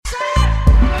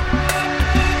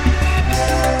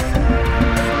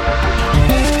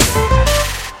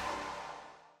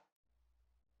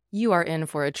You are in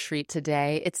for a treat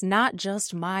today. It's not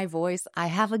just my voice. I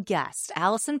have a guest,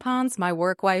 Allison Pons, my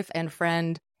work wife and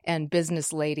friend and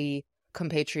business lady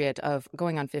compatriot of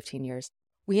going on 15 years.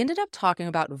 We ended up talking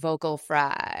about vocal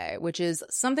fry, which is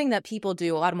something that people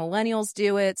do. A lot of millennials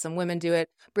do it. Some women do it.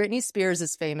 Britney Spears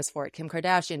is famous for it. Kim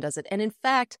Kardashian does it. And in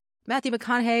fact, Matthew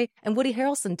McConaughey and Woody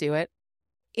Harrelson do it.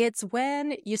 It's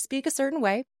when you speak a certain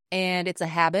way and it's a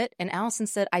habit. And Allison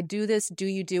said, I do this. Do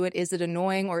you do it? Is it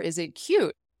annoying or is it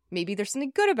cute? Maybe there's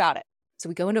something good about it. So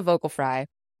we go into vocal fry.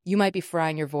 You might be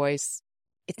frying your voice.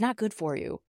 It's not good for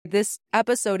you. This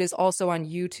episode is also on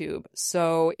YouTube,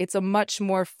 so it's a much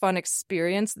more fun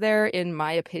experience there, in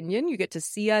my opinion. You get to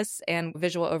see us and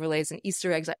visual overlays and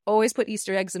Easter eggs. I always put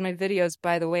Easter eggs in my videos,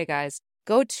 by the way, guys.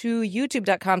 Go to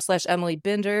youtube.com/Emily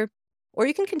Binder, or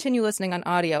you can continue listening on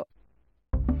audio.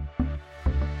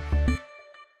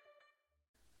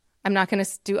 I'm not going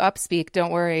to do upspeak,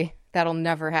 don't worry. That'll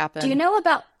never happen. Do you know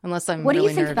about... Unless I'm What really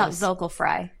do you think nervous. about vocal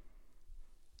fry?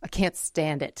 I can't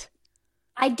stand it.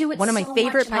 I do it One of my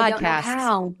favorite much, and I don't know podcasts.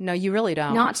 how No, you really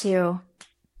don't. not to.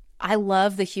 I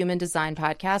love the Human Design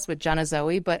podcast with Jenna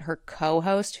Zoe, but her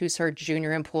co-host, who's her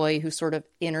junior employee who sort of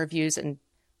interviews and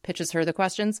pitches her the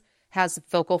questions, has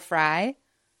vocal fry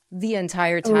the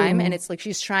entire time. Ooh. And it's like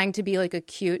she's trying to be like a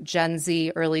cute Gen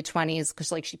Z early 20s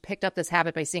because like she picked up this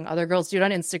habit by seeing other girls do it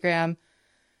on Instagram.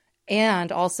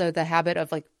 And also the habit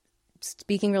of like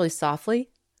speaking really softly.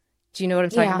 Do you know what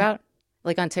I'm talking about?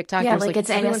 Like on TikTok, Yeah, there's like it's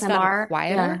everyone's gotten ASMR.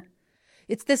 quieter.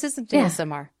 Yeah. This isn't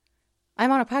ASMR.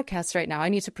 I'm on a podcast right now. I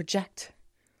need to project.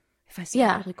 If I speak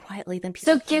really quietly, then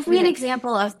people. So give me an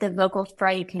example of the vocal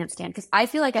fry you can't stand, because I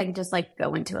feel like I can just like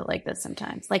go into it like this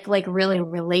sometimes, like really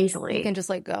lazily. You can just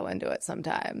like go into it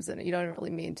sometimes, and you don't really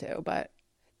mean to, but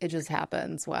it just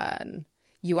happens when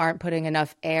you aren't putting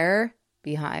enough air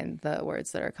behind the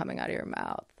words that are coming out of your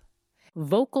mouth.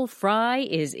 Vocal fry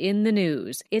is in the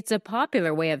news. It's a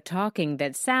popular way of talking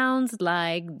that sounds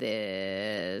like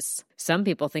this. Some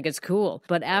people think it's cool,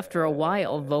 but after a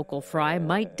while, vocal fry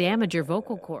might damage your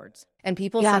vocal cords. And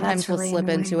people sometimes will slip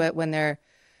annoying. into it when they're...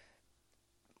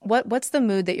 What's the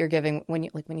mood that you're giving when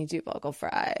you do vocal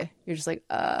fry? You're just like,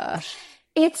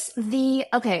 It's the...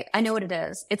 Okay, I know what it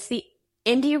is. It's the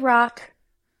indie rock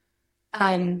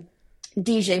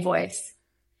DJ voice.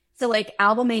 So like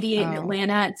Album 88 in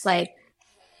Atlanta, it's like,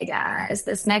 hey guys,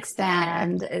 this next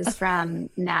band is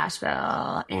from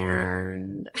Nashville,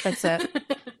 and that's it.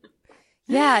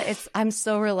 Yeah, I'm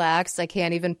so relaxed. I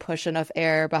can't even push enough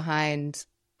air behind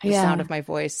the sound of my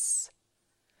voice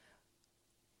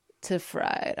to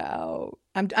fry it out.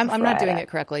 I'm not doing it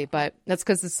correctly, but that's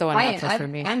because it's so unnatural for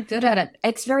me. I'm good at it.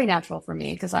 It's very natural for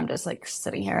me because I'm just like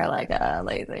sitting here like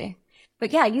lazy.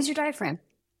 But yeah, use your diaphragm.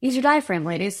 Use your diaphragm,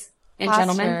 ladies and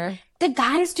gentlemen. Did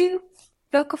guys do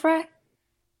vocal fry?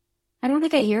 I don't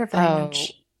think I hear it very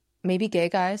much. Maybe gay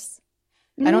guys.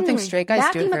 I don't think straight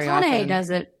guys do it very often. Matthew McConaughey does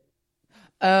it.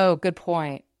 Oh, good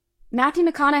point. Matthew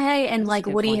McConaughey and like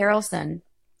Woody Harrelson.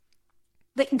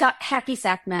 They got hacky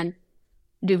sack men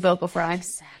do vocal fry.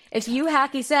 If you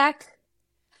hacky sack.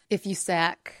 If you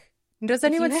sack. Does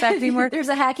anyone sack anymore? There's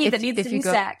a hacky that needs to be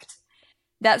sacked.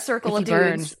 That circle of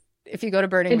dudes. If you go to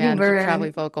Burning Man, you're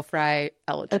probably vocal fry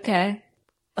eligible. Okay.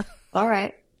 All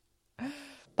right.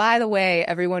 By the way,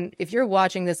 everyone, if you're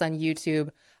watching this on YouTube,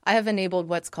 I have enabled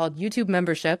what's called YouTube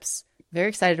memberships. Very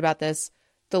excited about this.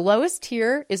 The lowest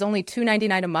tier is only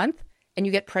 $2.99 a month, and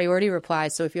you get priority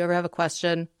replies. So if you ever have a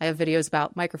question, I have videos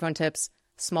about microphone tips,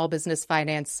 small business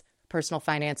finance, personal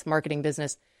finance, marketing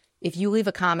business. If you leave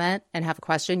a comment and have a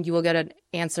question, you will get an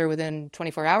answer within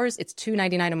 24 hours. It's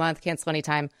 $2.99 a month. Cancel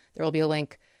anytime. There will be a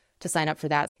link to sign up for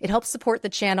that. It helps support the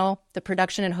channel, the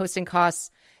production and hosting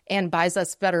costs, and buys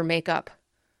us better makeup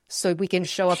so we can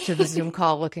show up to the Zoom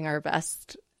call looking our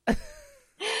best.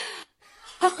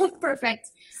 Oh,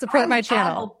 perfect. Support my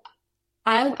channel.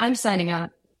 I'm signing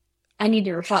up. I need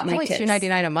to reflect my tips. It's only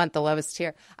 $2.99 a month, the lowest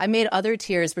tier. I made other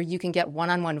tiers where you can get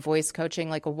one-on-one voice coaching,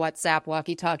 like a WhatsApp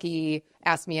walkie-talkie,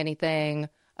 ask me anything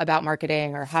about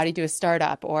marketing, or how do you do a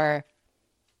startup, or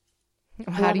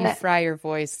how do you fry your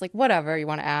voice? Like whatever you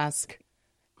want to ask.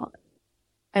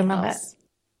 I love it.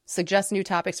 Suggest new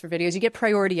topics for videos. You get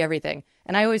priority everything.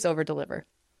 And I always over-deliver.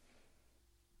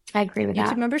 I agree with that.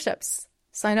 YouTube memberships.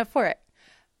 Sign up for it.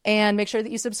 And make sure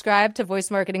that you subscribe to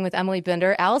Voice Marketing with Emily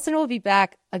Binder. Allison will be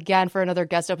back again for another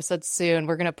guest episode soon.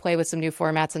 We're going to play with some new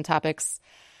formats and topics.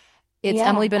 It's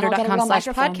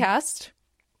emilybinder.com/podcast.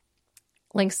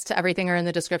 Links to everything are in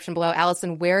the description below.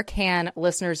 Allison, where can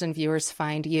listeners and viewers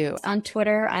find you? On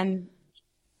Twitter, I'm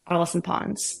Allison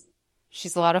Pons.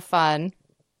 She's a lot of fun.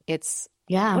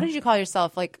 What did you call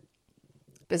yourself? Like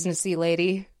businessy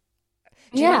lady?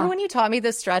 Do you remember when you taught me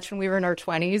this stretch when we were in our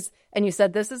 20s and you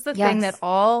said this is the thing that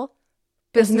all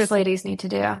business ladies need to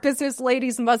do? Business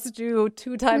ladies must do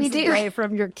 2 times a day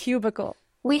from your cubicle.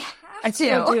 We have to. I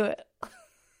still do it.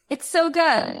 It's so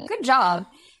good. Good job.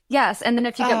 Yes, and then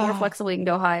if you get more flexible, you can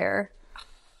go higher.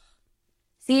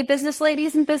 See, business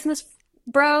ladies and business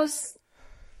bros,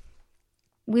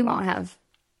 we won't have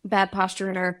bad posture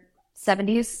in our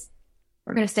 70s.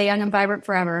 We're going to stay young and vibrant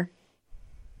forever.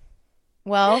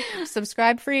 Well,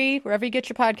 subscribe free wherever you get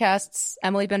your podcasts,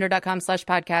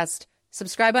 emilybender.com/podcast.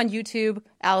 Subscribe on YouTube.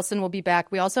 Allison will be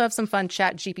back. We also have some fun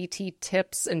ChatGPT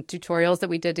tips and tutorials that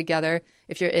we did together.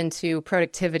 If you're into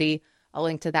productivity, I'll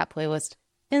link to that playlist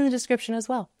in the description as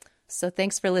well. So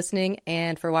thanks for listening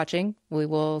and for watching. We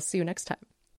will see you next time.